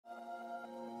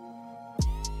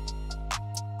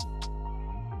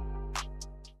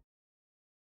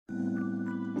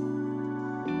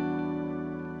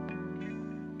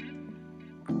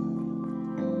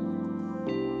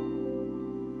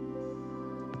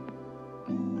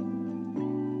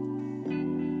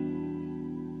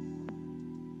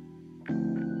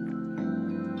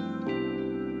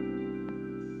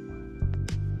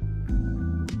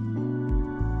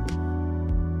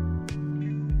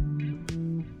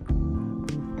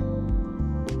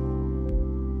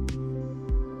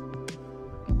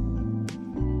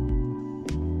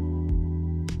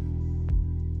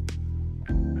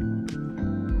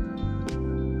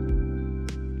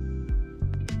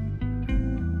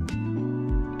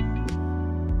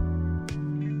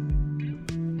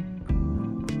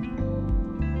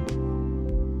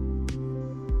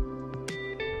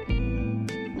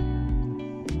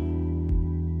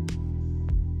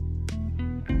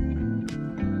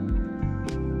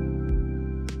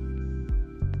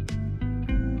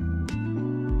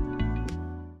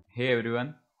Hey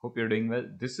everyone, hope you're doing well.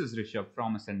 This is Rishabh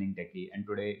from Ascending Techie, and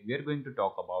today we are going to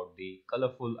talk about the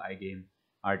colorful iGame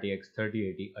RTX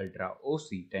 3080 Ultra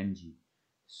OC 10G.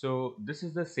 So this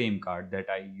is the same card that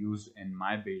I used in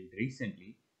my build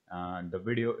recently. The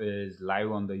video is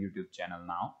live on the YouTube channel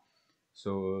now,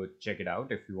 so check it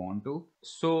out if you want to.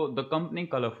 So the company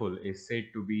Colorful is said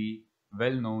to be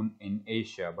well known in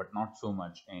Asia, but not so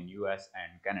much in US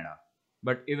and Canada.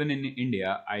 But even in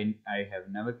India, I have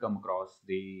never come across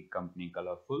the company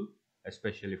Colorful,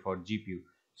 especially for GPU.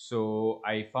 So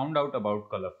I found out about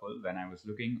Colorful when I was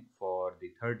looking for the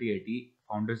 3080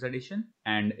 Founders Edition.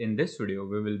 And in this video,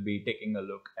 we will be taking a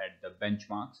look at the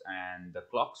benchmarks and the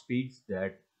clock speeds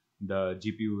that the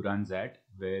GPU runs at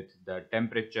with the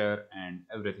temperature and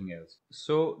everything else.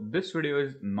 So this video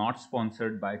is not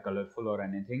sponsored by Colorful or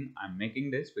anything. I'm making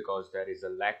this because there is a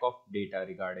lack of data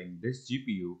regarding this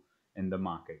GPU in the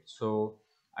market. So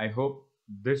I hope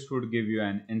this would give you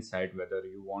an insight whether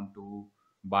you want to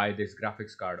buy this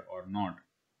graphics card or not.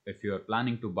 If you are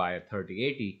planning to buy a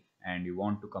 3080 and you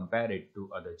want to compare it to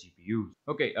other GPUs.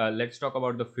 Okay, let's talk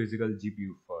about the physical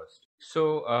GPU first.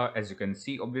 So as you can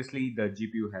see, obviously the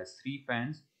GPU has 3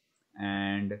 fans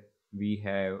and we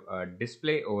have a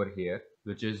display over here,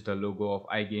 which is the logo of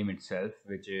iGame itself,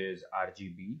 which is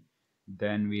RGB.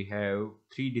 Then we have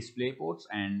 3 display ports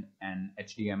and an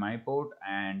HDMI port,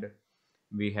 and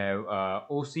we have a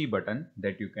OC button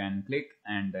that you can click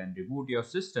and then reboot your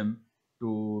system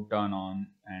to turn on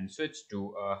and switch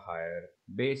to a higher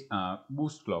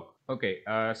boost clock. Okay,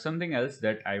 something else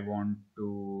that I want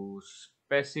to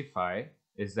specify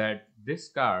is that this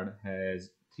card has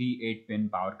 3 8-pin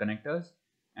power connectors,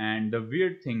 and the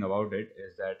weird thing about it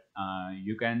is that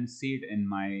you can see it in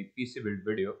my PC build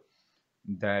video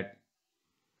that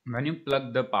when you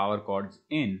plug the power cords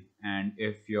in, and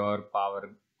if your power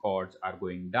cords are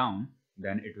going down,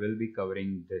 then it will be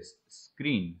covering this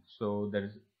screen. So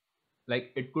there's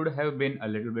like, it could have been a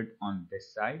little bit on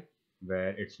this side where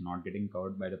it's not getting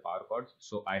covered by the power cords,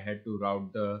 so I had to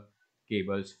route the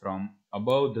cables from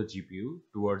above the GPU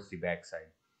towards the back side.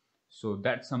 So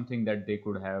that's something that they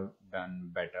could have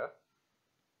done better.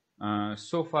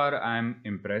 So far I'm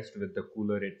impressed with the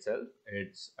cooler itself.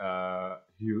 It's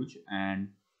huge and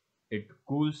it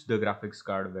cools the graphics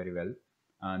card very well.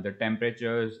 The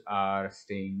temperatures are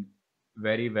staying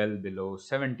very well below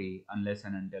 70 unless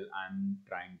and until I'm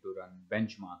trying to run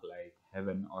benchmark like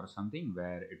Heaven or something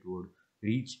where it would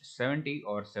reach 70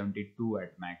 or 72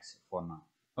 at max for now.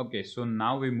 Okay, so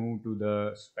now we move to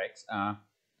the specs.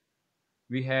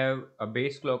 We have a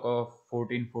base clock of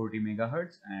 1440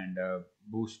 megahertz and a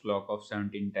boost clock of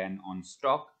 1710 on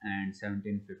stock and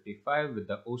 1755 with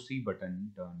the OC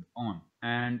button turned on.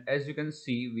 And as you can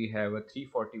see, we have a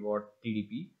 340 watt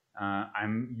TDP.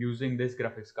 I'm using this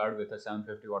graphics card with a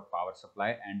 750 watt power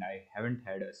supply and I haven't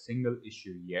had a single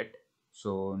issue yet.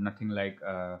 So nothing like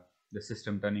the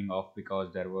system turning off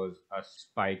because there was a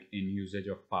spike in usage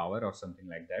of power or something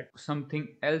like that. Something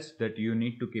else that you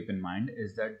need to keep in mind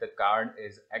is that the card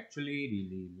is actually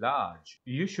really large.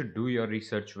 You should do your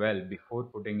research well before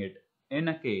putting it in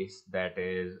a case that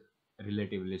is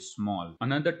relatively small.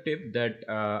 Another tip that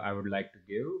I would like to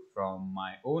give from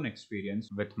my own experience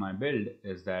with my build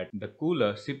is that the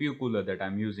CPU cooler that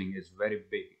I'm using is very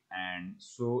big, and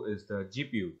so is the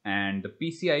GPU, and the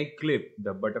PCI clip,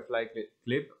 the butterfly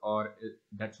clip, or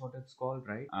that's what it's called,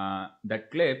 right? That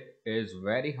clip is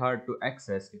very hard to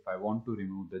access if I want to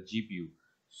remove the GPU.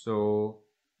 So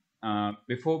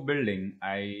before building,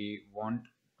 I want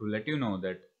to let you know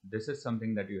that this is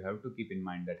something that you have to keep in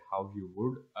mind, that how you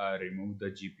would remove the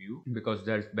GPU, because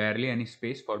there's barely any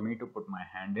space for me to put my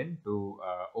hand in to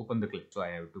open the clip. So I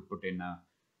have to put in a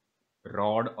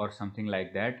rod or something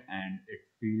like that, and it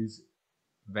feels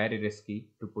very risky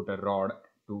to put a rod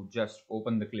to just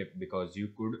open the clip because you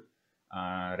could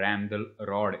ram the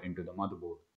rod into the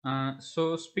motherboard.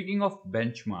 So speaking of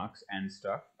benchmarks and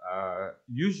stuff,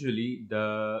 usually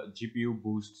the GPU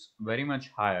boosts very much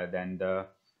higher than the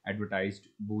advertised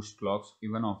boost clocks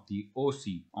even of the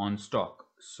OC on stock.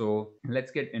 So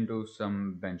let's get into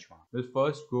some benchmarks. We'll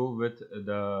first go with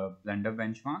the Blender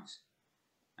benchmarks,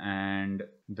 and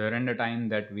the render time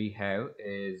that we have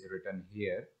is written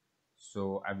here.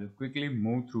 So I will quickly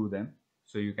move through them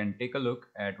so you can take a look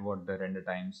at what the render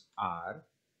times are.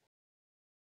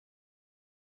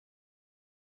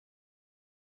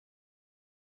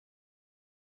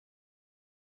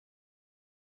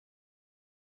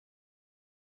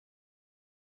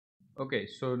 Okay,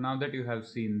 so now that you have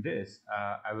seen this,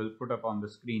 I will put up on the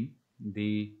screen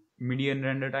the median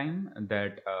render time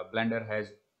that Blender has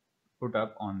put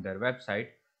up on their website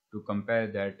to compare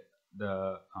that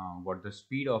the what the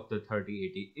speed of the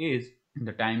 3080 is,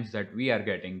 the times that we are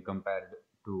getting compared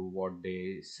to what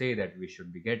they say that we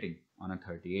should be getting on a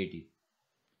 3080.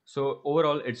 So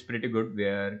overall, it's pretty good. We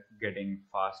are getting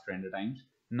fast render times.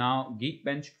 Now,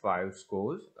 Geekbench 5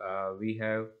 scores. We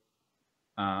have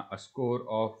a score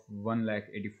of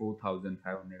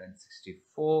 1,84,564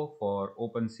 for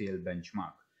OpenCL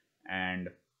benchmark, and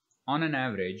on an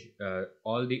average,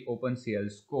 all the OpenCL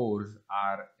scores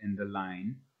are in the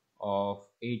line of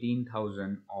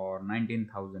 18,000 or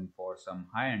 19,000 for some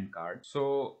high-end cards.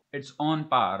 So it's on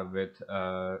par with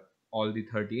all the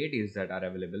 3080s that are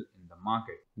available in the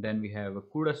market. Then we have a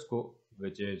CUDA score,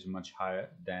 which is much higher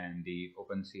than the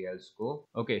OpenCL score.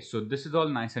 Okay, so this is all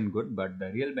nice and good, but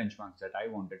the real benchmarks that I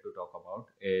wanted to talk about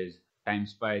is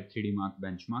TimesPy 3D Mark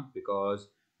benchmark, because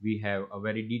we have a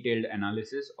very detailed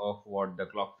analysis of what the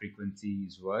clock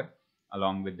frequencies were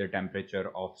along with the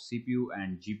temperature of CPU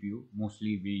and GPU.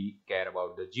 Mostly we care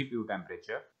about the GPU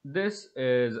temperature. This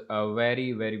is a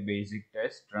very basic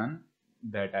test run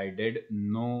that I did,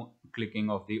 no clicking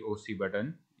of the OC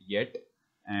button yet,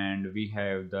 and we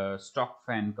have the stock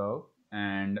fan curve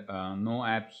and no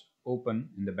apps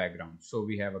open in the background. So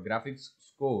we have a graphics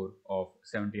score of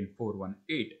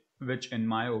 17418, which in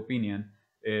my opinion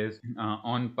is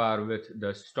on par with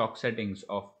the stock settings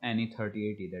of any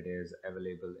 3080 that is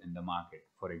available in the market.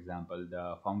 For example,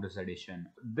 the Founders Edition.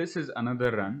 This is another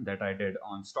run that I did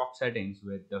on stock settings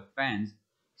with the fans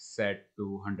set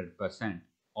to 100%.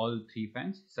 All three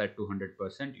fans set to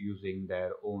 100% using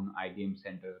their own iGame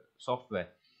Center software.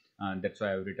 That's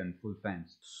why I've written full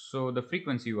fans. So the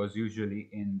frequency was usually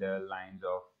in the lines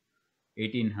of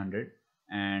 1800,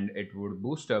 and it would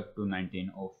boost up to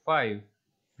 1905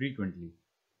 frequently,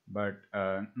 but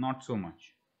not so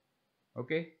much.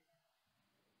 Okay,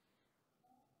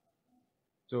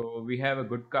 so we have a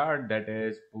good card that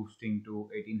is boosting to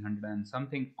 1800 and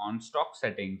something on stock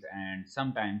settings, and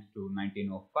sometimes to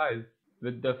 1905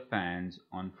 with the fans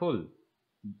on full.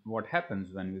 What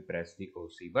happens when we press the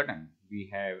OC button? We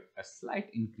have a slight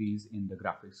increase in the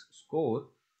graphics score,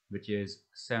 which is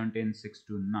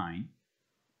 17629,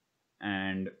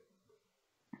 and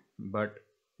but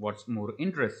what's more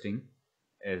interesting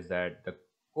is that the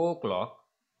core clock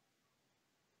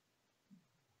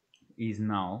is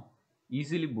now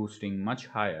easily boosting much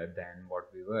higher than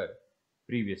what we were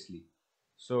previously.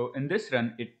 So in this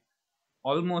run, it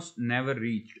almost never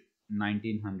reached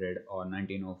 1900 or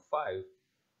 1905,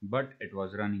 but it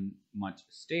was running much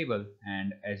stable,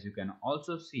 and as you can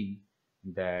also see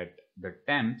that the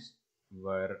temps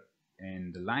were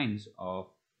in the lines of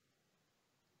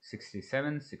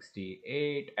 67,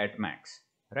 68 at max,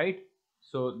 right?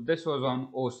 So this was on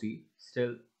OC,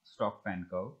 still stock fan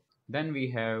curve. Then we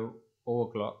have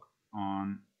overclock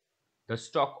on the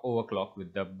stock overclock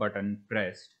with the button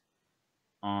pressed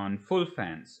on full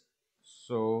fans.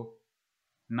 So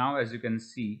now as you can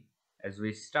see, as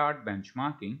we start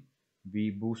benchmarking,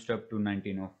 we boost up to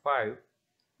 1905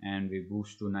 and we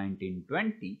boost to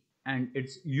 1920, and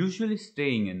it's usually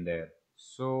staying in there.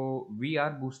 So we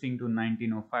are boosting to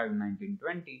 1905,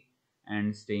 1920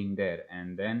 and staying there,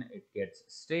 and then it gets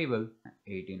stable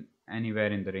 18,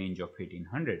 anywhere in the range of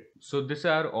 1800. So these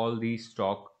are all the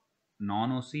stock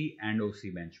non-OC and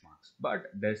OC benchmarks,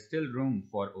 but there's still room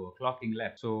for overclocking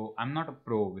left. So I'm not a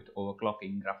pro with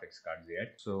overclocking graphics cards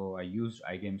yet, so I used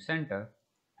iGame Center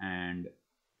and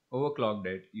overclocked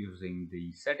it using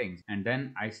the settings, and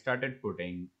then I started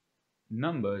putting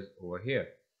numbers over here.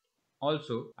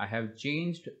 Also, I have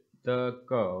changed the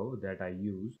curve that I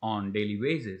use on daily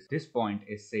basis. This point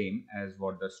is same as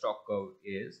what the stock curve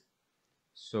is,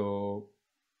 so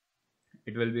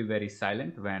it will be very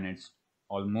silent when it's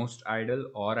almost idle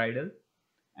or idle,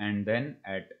 and then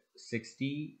at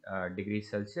 60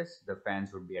 degrees Celsius the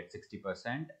fans would be at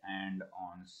 60%, and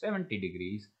on 70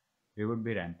 degrees we would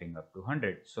be ramping up to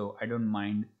 100. So I don't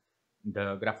mind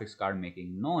the graphics card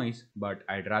making noise, but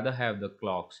I'd rather have the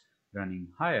clocks running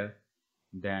higher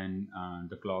than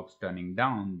the clocks turning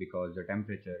down because the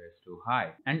temperature is too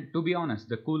high. And to be honest,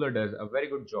 the cooler does a very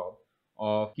good job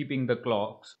of keeping the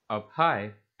clocks up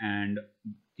high and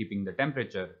keeping the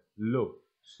temperature low.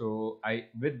 So I,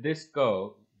 with this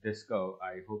curve,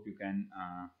 I hope you can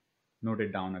note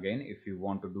it down again if you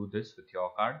want to do this with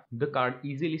your card. The card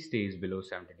easily stays below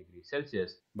 70 degrees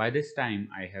Celsius. By this time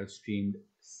I have streamed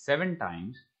 7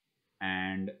 times,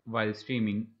 and while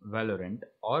streaming Valorant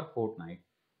or Fortnite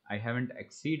I haven't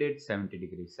exceeded 70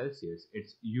 degrees Celsius.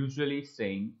 It's usually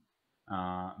staying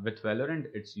with Valorant,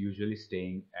 it's usually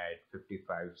staying at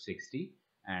 55-60,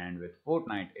 and with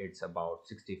Fortnite it's about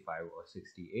 65 or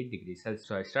 68 degrees Celsius.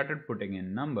 So I started putting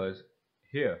in numbers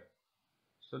here.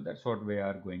 So that's what we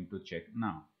are going to check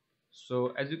now.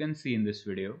 So as you can see in this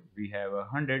video, we have a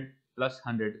 100 plus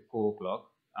 100 core clock.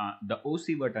 The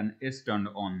OC button is turned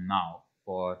on now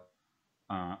for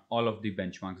all of the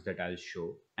benchmarks that I'll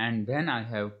show. And then I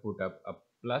have put up a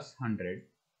plus 100.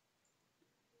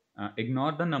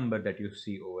 Ignore the number that you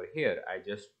see over here. I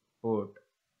just put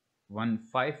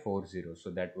 1540. So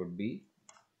that would be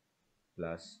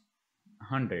plus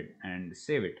 100 and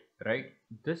save it, right?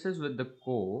 This is with the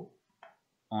core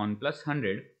on plus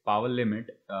 100 power limit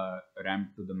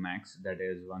ramped to the max, that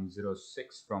is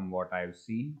 106 from what I've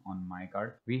seen on my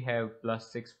card. We have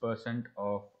plus 6%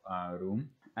 of room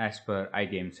as per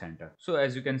iGame Center. So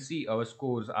as you can see, our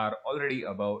scores are already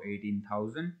above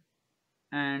 18,000.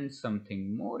 And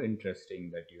something more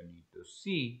interesting that you need to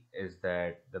see is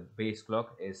that the base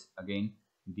clock is again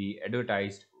the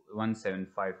advertised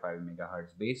 1755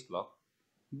 megahertz base clock,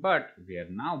 but we are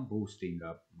now boosting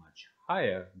up much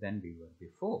higher than we were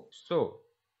before. So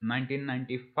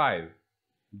 1995,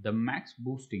 the max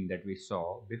boosting that we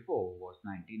saw before was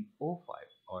 1905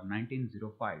 or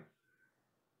 1905,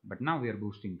 but now we are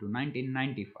boosting to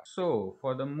 1995. So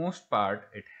for the most part,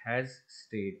 it has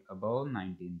stayed above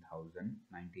 19,000,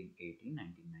 1980,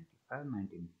 1995,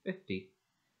 1950.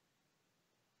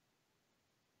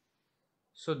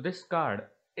 So this card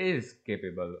is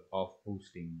capable of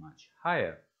boosting much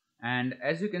higher. And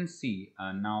as you can see,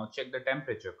 now check the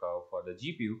temperature curve for the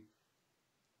GPU.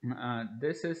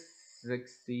 This is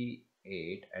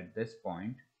 68 at this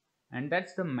point, and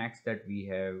that's the max that we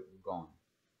have gone.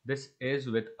 This is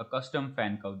with a custom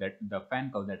fan curve, that the fan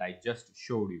curve that I just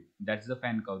showed you. That's the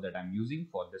fan curve that I'm using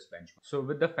for this benchmark. So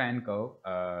with the fan curve,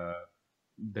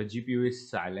 the GPU is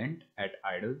silent at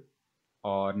idle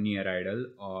or near idle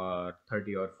or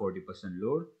 30 or 40%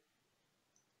 load,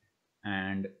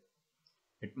 and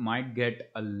it might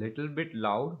get a little bit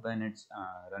loud when it's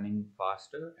running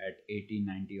faster at 80,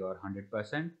 90 or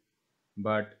 100%,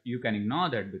 but you can ignore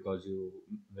that because you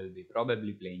will be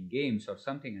probably playing games or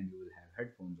something and you will have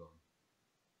headphones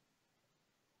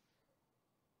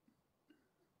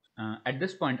on. At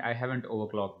this point, I haven't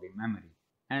overclocked the memory.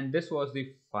 And this was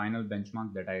the final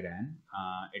benchmark that I ran.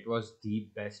 It was the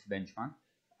best benchmark.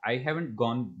 I haven't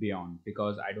gone beyond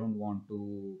because I don't want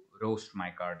to roast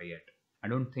my card yet. I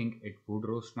don't think it would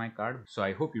roast my card, so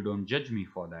I hope you don't judge me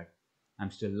for that. I'm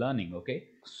still learning, okay?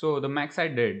 So the max I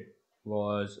did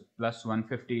was plus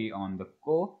 150 on the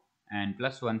core and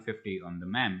plus 150 on the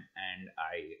MEM, and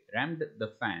I rammed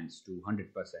the fans to 100%,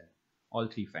 all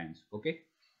three fans, okay?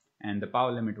 And the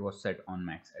power limit was set on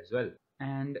max as well.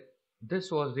 And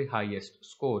this was the highest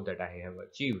score that I have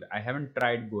achieved. I haven't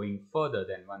tried going further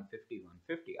than 150,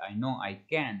 150. I know I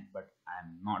can, but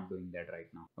I'm not doing that right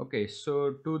now. Okay,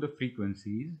 so to the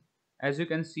frequencies, as you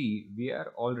can see, we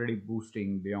are already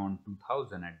boosting beyond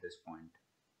 2000 at this point.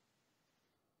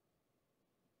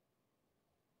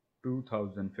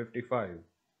 2055.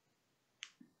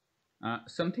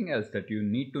 Something else that you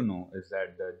need to know is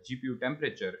that the GPU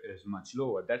temperature is much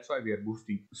lower. That's why we are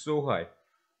boosting so high.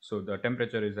 So the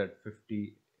temperature is at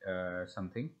 50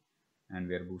 something and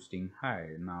we are boosting high.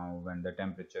 Now when the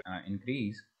temperature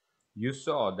increase, you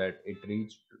saw that it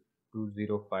reached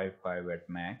 2055 at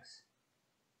max.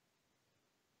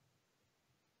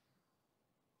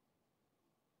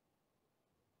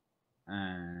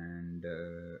 And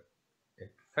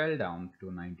it fell down to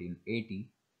 1980.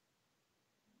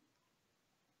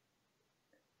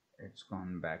 It's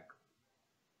gone back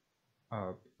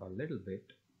up a little bit.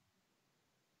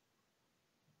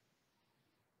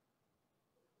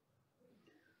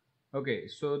 Okay,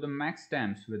 so the max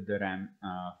temps with the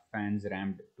fans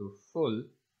ramped to full,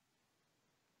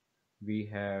 we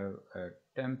have a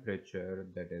temperature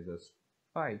that is a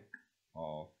spike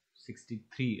of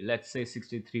 63, let's say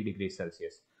 63 degrees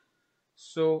Celsius.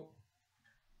 So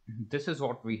this is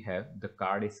what we have. The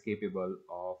card is capable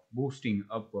of boosting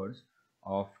upwards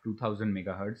of 2000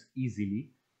 megahertz easily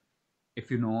if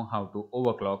you know how to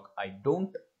overclock. I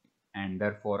don't, and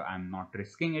therefore I'm not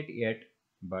risking it yet,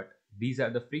 but these are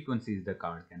the frequencies the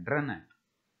card can run at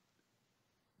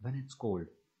when it's cold.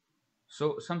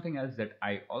 So something else that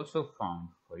I also found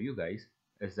for you guys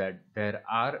is that there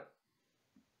are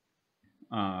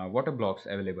water blocks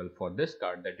available for this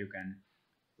card that you can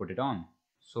put it on.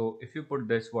 So if you put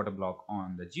this water block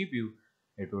on the GPU,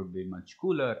 it would be much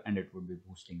cooler and it would be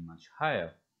boosting much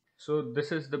higher. So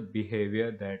this is the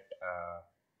behavior that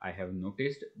I have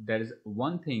noticed. There is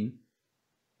one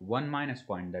minus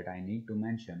point that I need to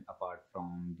mention apart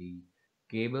from the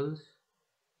cables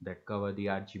that cover the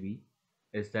RGB,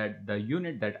 is that the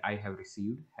unit that I have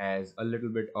received has a little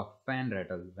bit of fan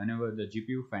rattle whenever the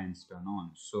GPU fans turn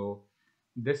on. So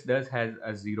This does has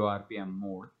a 0 RPM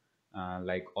mode,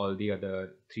 like all the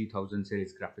other 3000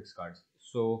 series graphics cards.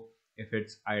 So if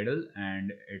it's idle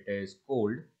and it is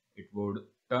cold, it would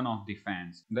turn off the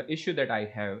fans. The issue that I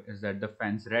have is that the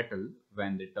fans rattle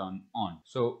when they turn on.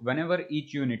 So whenever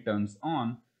each unit turns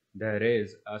on, there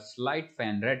is a slight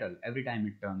fan rattle every time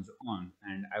it turns on,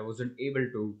 and I wasn't able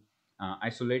to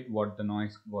isolate what the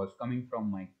noise was coming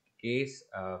from my case,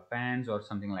 fans, or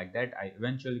something like that. I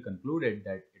eventually concluded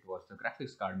that it was the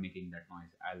graphics card making that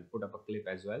noise. I'll put up a clip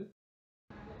as well.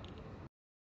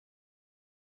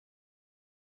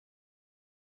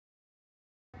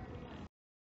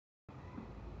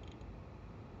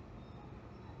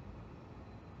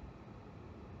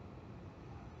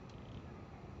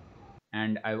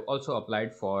 And I've also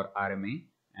applied for RMA,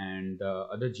 and the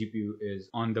other GPU is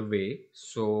on the way.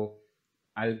 So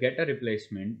I'll get a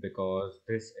replacement because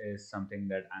this is something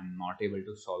that I'm not able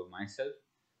to solve myself.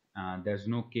 There's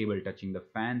no cable touching the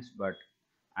fans, but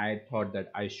I thought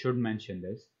that I should mention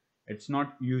this. It's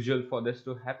not usual for this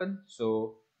to happen,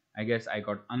 so I guess I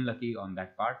got unlucky on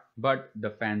that part. But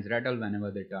the fans rattle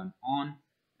whenever they turn on,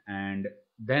 and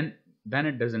then then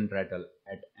it doesn't rattle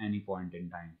at any point in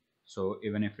time. So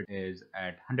even if it is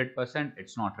at 100%,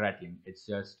 it's not rattling. It's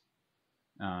just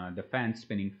the fans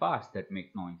spinning fast that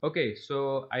make noise. Okay,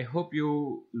 so I hope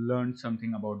you learned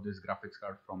something about this graphics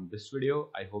card from this video.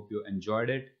 I hope you enjoyed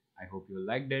it. I hope you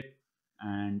liked it.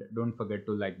 And don't forget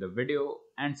to like the video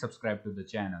and subscribe to the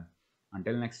channel.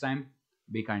 Until next time,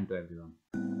 be kind to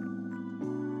everyone.